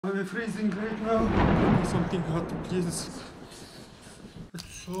I'm freezing right now. Give me something hot, please.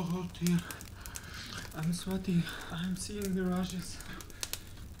 It's so hot here. I'm sweating. I'm seeing mirages.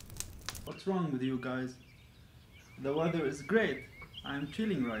 What's wrong with you guys? The weather is great. I'm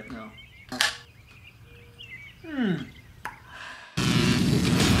chilling right now.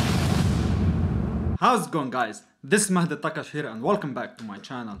 How's it going, guys? This is mahdi.takach here and welcome back to my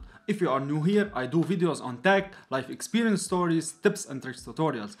channel. If you are new here, I do videos on tech, life experience stories, tips and tricks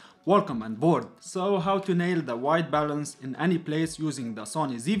tutorials. Welcome on board. So how to nail the white balance in any place using the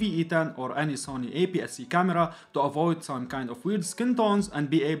Sony ZV-E10 or any Sony APSC camera to avoid some kind of weird skin tones and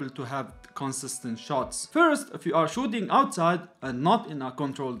be able to have consistent shots. First, if you are shooting outside and not in a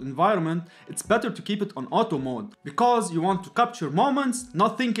controlled environment, it's better to keep it on auto mode because you want to capture moments,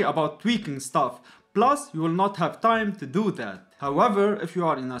 not thinking about tweaking stuff. Plus, you will not have time to do that. However, if you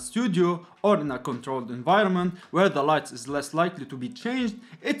are in a studio or in a controlled environment where the light is less likely to be changed,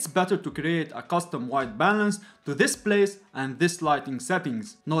 it's better to create a custom white balance to this place and this lighting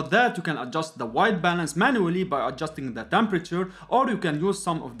settings. Note that you can adjust the white balance manually by adjusting the temperature, or you can use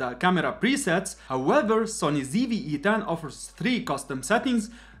some of the camera presets. However, Sony ZV-E10 offers 3 custom settings.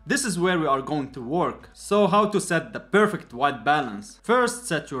 This is where we are going to work. So how to set the perfect white balance? First,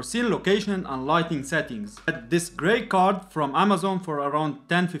 set your scene location and lighting settings. Get this gray card from Amazon for around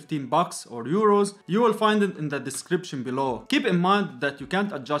 10-15 bucks or euros. You will find it in the description below. Keep in mind that you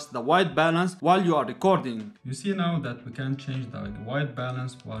can't adjust the white balance while you are recording. You see now that we can't change the white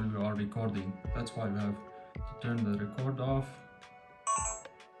balance while we are recording. That's why we have to turn the record off.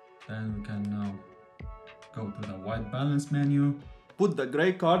 Then we can now go to the white balance menu. Put the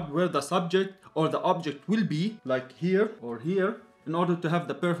gray card where the subject or the object will be, like here or here, in order to have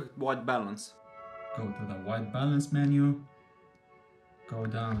the perfect white balance. Go to the white balance menu, go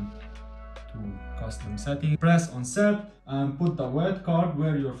down to custom settings, press on set and put the white card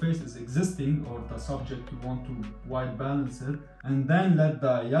where your face is existing or the subject you want to white balance it, and then let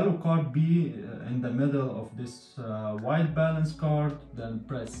the yellow card be in the middle of this white balance card. Then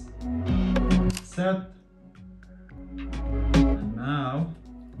press set. Now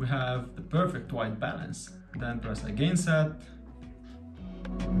we have the perfect white balance. Then press again set.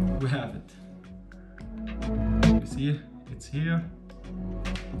 We have it. You see, it's here.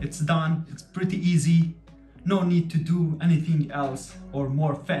 It's done. It's pretty easy. No need to do anything else or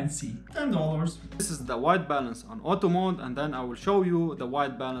more fancy. $10. This is the white balance on auto mode, and then I will show you the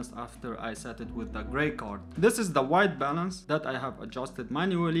white balance after I set it with the gray card. This is the white balance that I have adjusted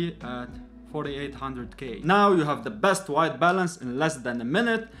manually at 4800K. Now you have the best white balance in less than a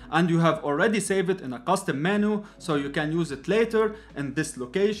minute, and you have already saved it in a custom menu, so you can use it later in this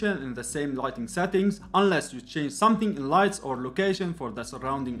location in the same lighting settings, unless you change something in lights or location for the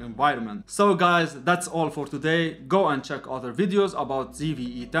surrounding environment. So guys, that's all for today. Go and check other videos about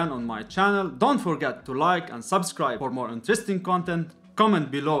ZV-E10 on my channel. Don't forget to like and subscribe for more interesting content. Comment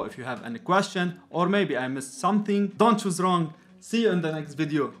below if you have any question or maybe I missed something. Don't choose wrong. See you in the next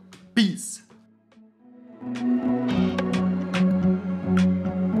video. Peace.